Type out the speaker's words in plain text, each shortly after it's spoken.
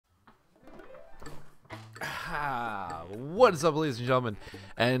What is up, ladies and gentlemen,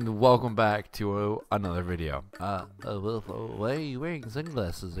 and welcome back to another video. Why are you wearing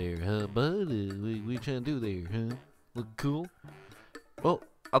sunglasses there, huh, bud? What you trying to do there, huh? Look cool? Well,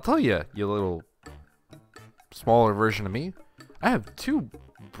 I'll tell you, you little smaller version of me. I have two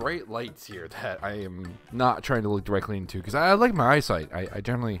bright lights here that I am not trying to look directly into because I like my eyesight. I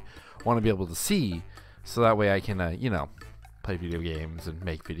generally want to be able to see, so that way I can, you know, play video games and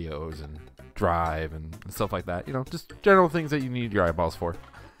make videos and drive and stuff like that. You know, just general things that you need your eyeballs for.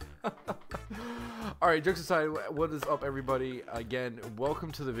 Alright, jokes aside, what is up, everybody? Again,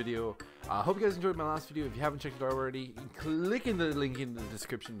 welcome to the video. I hope you guys enjoyed my last video. If you haven't checked it out already, click in the link in the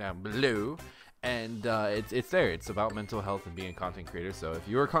description down below. And it's there. It's about mental health and being a content creator. So if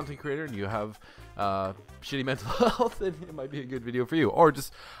you're a content creator and you have shitty mental health, then it might be a good video for you. Or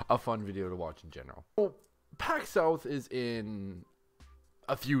just a fun video to watch in general. Well, PAX South is in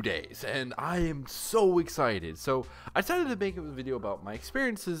a few days and I am so excited. So I decided to make a video about my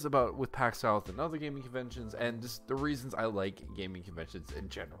experiences with PAX South and other gaming conventions and just the reasons I like gaming conventions in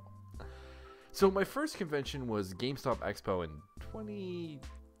general. So my first convention was GameStop Expo in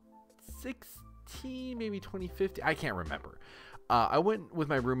 2016, maybe 2015, I can't remember. I went with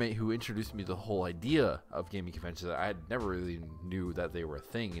my roommate who introduced me to the whole idea of gaming conventions. I had never really knew that they were a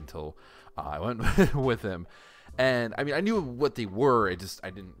thing until I went with him. And I mean, I knew what they were, I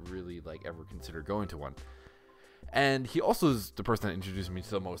didn't really like ever consider going to one. And he also is the person that introduced me to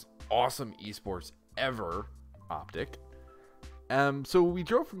the most awesome esports ever, Optic. So we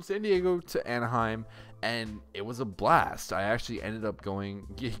drove from San Diego to Anaheim, and it was a blast. I actually ended up going,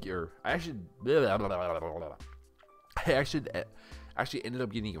 I actually ended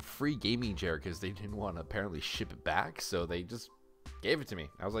up getting a free gaming chair because they didn't want to apparently ship it back, so they just gave it to me.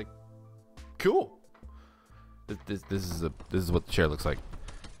 I was like, cool. This is what the chair looks like.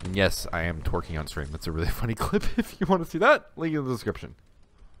 And yes, I am twerking on stream. That's a really funny clip. If you want to see that, link in the description.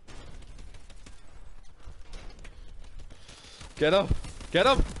 Get up! Get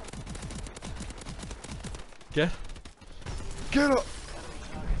up! Get up!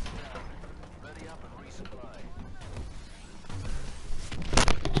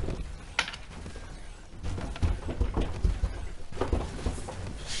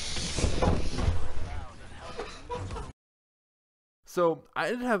 So I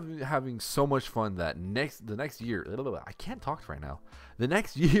ended up having so much fun that the next year, I can't talk right now. The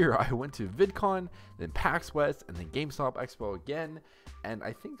next year I went to VidCon, then PAX West, and then GameStop Expo again. And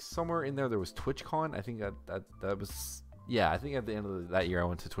I think somewhere in there was TwitchCon. I think that was, yeah, I think at the end of that year I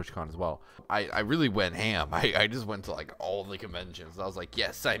went to TwitchCon as well. I really went ham. I just went to like all the conventions. I was like,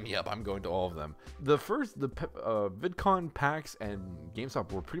 yes, sign me up. I'm going to all of them. The VidCon, PAX, and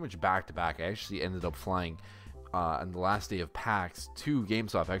GameStop were pretty much back to back. I actually ended up flying on the last day of PAX to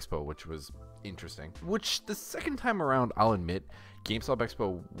GameStop Expo, which was interesting. Which the second time around, I'll admit, GameStop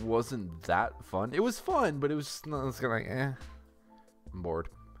Expo wasn't that fun. It was fun, but it was just kind of like, I'm bored.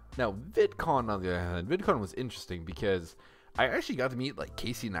 Now, VidCon, on the other hand, VidCon was interesting because I actually got to meet like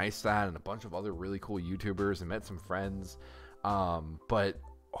Casey Neistat and a bunch of other really cool YouTubers and met some friends. But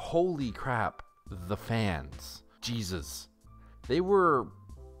holy crap, the fans, Jesus, they were,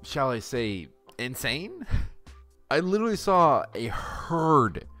 shall I say, insane. I literally saw a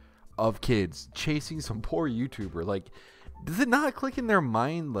herd of kids chasing some poor YouTuber. Like, does it not click in their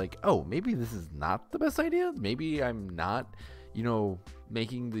mind like, oh, maybe this is not the best idea? Maybe I'm not, you know,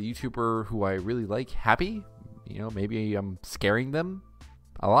 making the YouTuber who I really like happy? You know, maybe I'm scaring them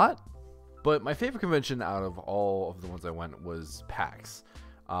a lot? But my favorite convention out of all of the ones I went was PAX.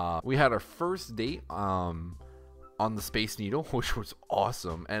 We had our first date on the Space Needle, which was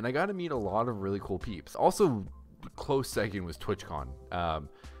awesome. And I got to meet a lot of really cool peeps. Also, close second was TwitchCon.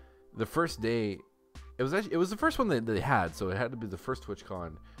 The first day, it was the first one that they had, so it had to be the first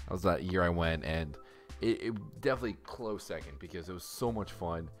TwitchCon. That was that year I went, and it definitely close second because it was so much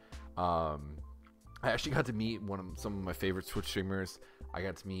fun. I actually got to meet some of my favorite Twitch streamers. I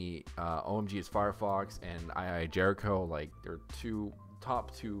got to meet OMG's Firefox and II Jericho. Like, they're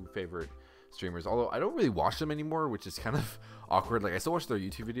top two favorite streamers. Although I don't really watch them anymore, which is kind of awkward. Like, I still watch their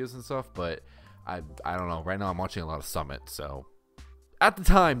YouTube videos and stuff, but I don't know. Right now I'm watching a lot of Summit, so at the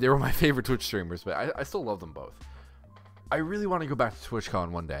time they were my favorite Twitch streamers, but I still love them both. I really want to go back to TwitchCon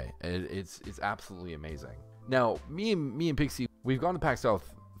one day. It's absolutely amazing. Now, me and Pixie, we've gone to PAX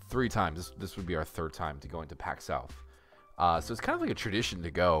South 3 times. This would be our 3rd time to go into PAX South. So it's kind of like a tradition to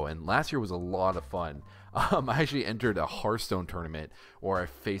go, and last year was a lot of fun. I actually entered a Hearthstone tournament where I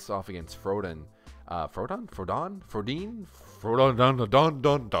faced off against Frodon.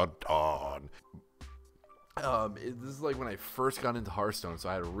 This is like when I first got into Hearthstone, so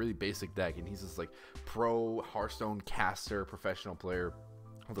I had a really basic deck, and he's this like pro Hearthstone caster, professional player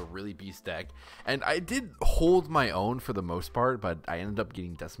with a really beast deck. And I did hold my own for the most part, but I ended up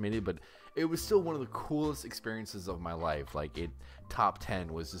getting decimated. But it was still one of the coolest experiences of my life. Like, it top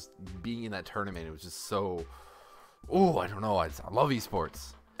 10 was just being in that tournament. It was just so, oh, I don't know. I love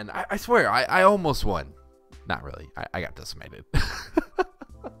esports, and I swear I almost won. Not really. I got decimated.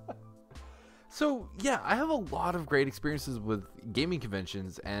 So yeah, I have a lot of great experiences with gaming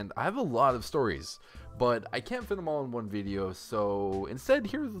conventions, and I have a lot of stories, but I can't fit them all in one video. So instead,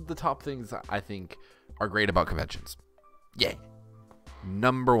 here are the top things I think are great about conventions. Yay.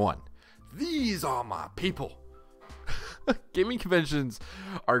 Number 1, these are my people. Gaming conventions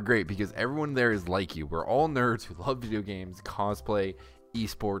are great because everyone there is like you. We're all nerds who love video games, cosplay,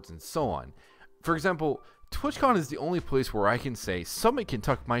 esports, and so on. For example, TwitchCon is the only place where I can say Summit can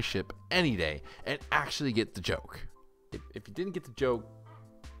tuck my ship any day and actually get the joke. If you didn't get the joke,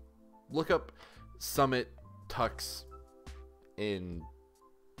 look up Summit tucks in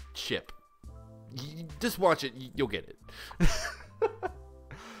ship. Just watch it, you'll get it.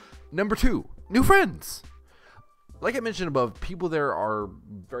 Number 2, new friends. Like I mentioned above, people there are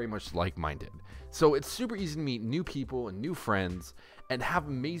very much like-minded. So it's super easy to meet new people and new friends and have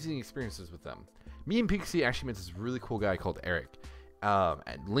amazing experiences with them. Me and Pixie actually met this really cool guy called Eric.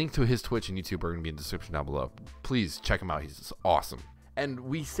 And link to his Twitch and YouTube are going to be in the description down below. Please check him out. He's just awesome. And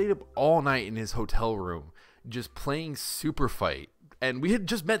we stayed up all night in his hotel room just playing Super Fight. And we had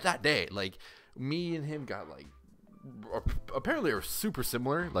just met that day. Like, me and him got like, apparently are super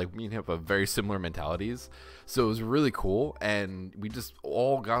similar. Like, me and him have very similar mentalities. So it was really cool. And we just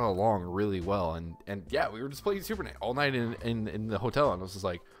all got along really well. And yeah, we were just playing Super Night all night in the hotel. And I was just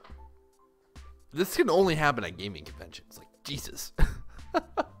like, this can only happen at gaming conventions. Like, Jesus.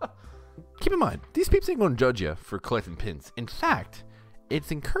 Keep in mind, these peeps ain't gonna judge you for collecting pins. In fact,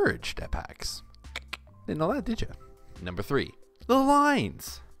 it's encouraged at PAX. Didn't know that, did you? Number 3, the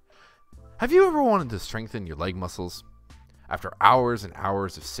lines. Have you ever wanted to strengthen your leg muscles after hours and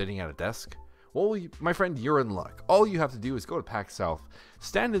hours of sitting at a desk? Well, my friend, you're in luck. All you have to do is go to PAX South,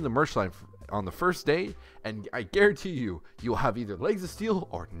 stand in the merch line on the first day, and I guarantee you, you'll have either legs of steel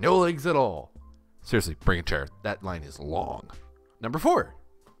or no legs at all. Seriously, bring a chair. That line is long. Number 4,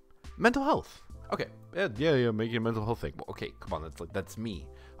 mental health. Okay, yeah, making a mental health thing. Well, okay, come on, that's me.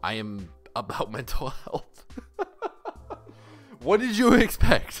 I am about mental health. What did you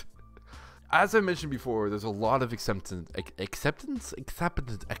expect? As I mentioned before, there's a lot of acceptance at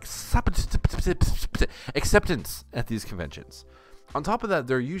these conventions. On top of that,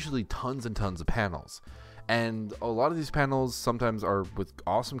 there are usually tons and tons of panels. And a lot of these panels sometimes are with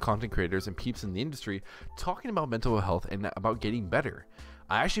awesome content creators and peeps in the industry talking about mental health and about getting better.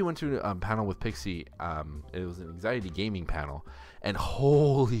 I actually went to a panel with Pixie. It was an anxiety gaming panel. And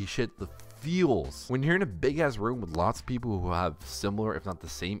holy shit, the feels. When you're in a big ass room with lots of people who have similar, if not the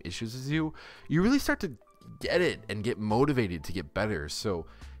same issues as you, you really start to get it and get motivated to get better. So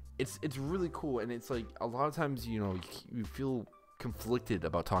it's really cool. And it's like a lot of times, you know, you feel conflicted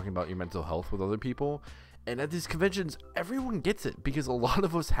about talking about your mental health with other people. And at these conventions, everyone gets it because a lot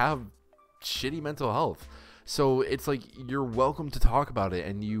of us have shitty mental health. So it's like you're welcome to talk about it,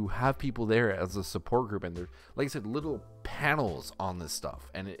 and you have people there as a support group, and they're, like I said, little panels on this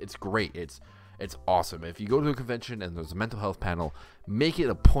stuff, and it's great. It's awesome. If you go to a convention and there's a mental health panel, make it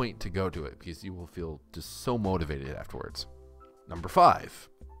a point to go to it because you will feel just so motivated afterwards. Number 5,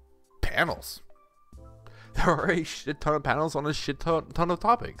 panels. There are a shit ton of panels on a shit ton of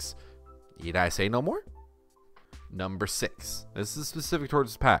topics. Need I say no more? Number 6. This is specific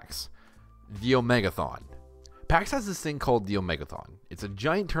towards PAX. The Omegathon. PAX has this thing called the Omegathon. It's a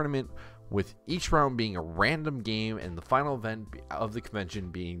giant tournament with each round being a random game and the final event of the convention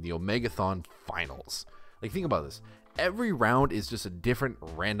being the Omegathon Finals. Like, think about this. Every round is just a different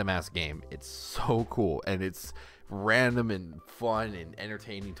random ass game. It's so cool, and it's random and fun and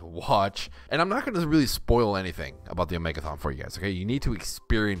entertaining to watch. And I'm not going to really spoil anything about the Omegathon for you guys, okay? You need to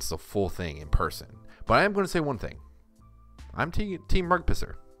experience the full thing in person. But I am going to say one thing. I'm Team Rug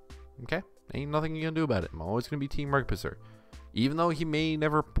Pisser, okay? Ain't nothing you can do about it. I'm always going to be Team Rug Pisser. Even though he may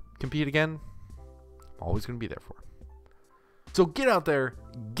never compete again, I'm always going to be there for him. So get out there,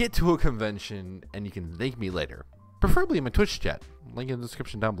 get to a convention, and you can thank me later. Preferably in my Twitch chat. Link in the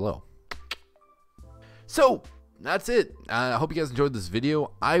description down below. So, that's it. I hope you guys enjoyed this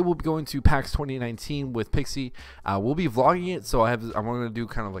video. I will be going to PAX 2019 with Pixie. We'll be vlogging it, so I'm going to do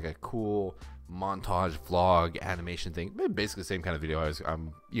kind of like a cool montage vlog animation thing. Basically the same kind of video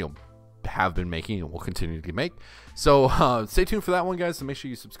I'm have been making and will continue to make. So stay tuned for that one, guys. So make sure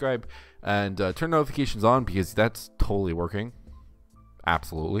you subscribe and turn notifications on, because that's totally working.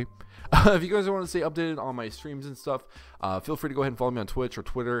 Absolutely. If you guys want to stay updated on my streams and stuff, feel free to go ahead and follow me on Twitch or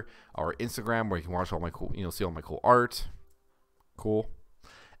Twitter or Instagram, where you can watch all my cool, see all my cool art,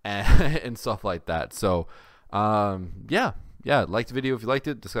 and stuff like that. So yeah, like the video if you liked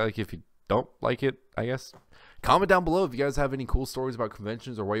it, dislike if you don't like it, I guess. Comment down below if you guys have any cool stories about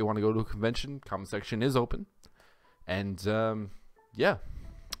conventions or where you want to go to a convention. Comment section is open. And yeah,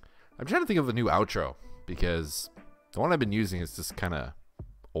 I'm trying to think of a new outro, because the one I've been using is just kind of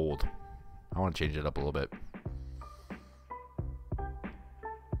old. I want to change it up a little bit.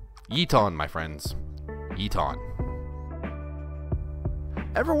 Yeet on, my friends. Yeet on.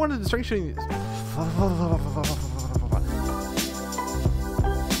 Ever wanted to strength training?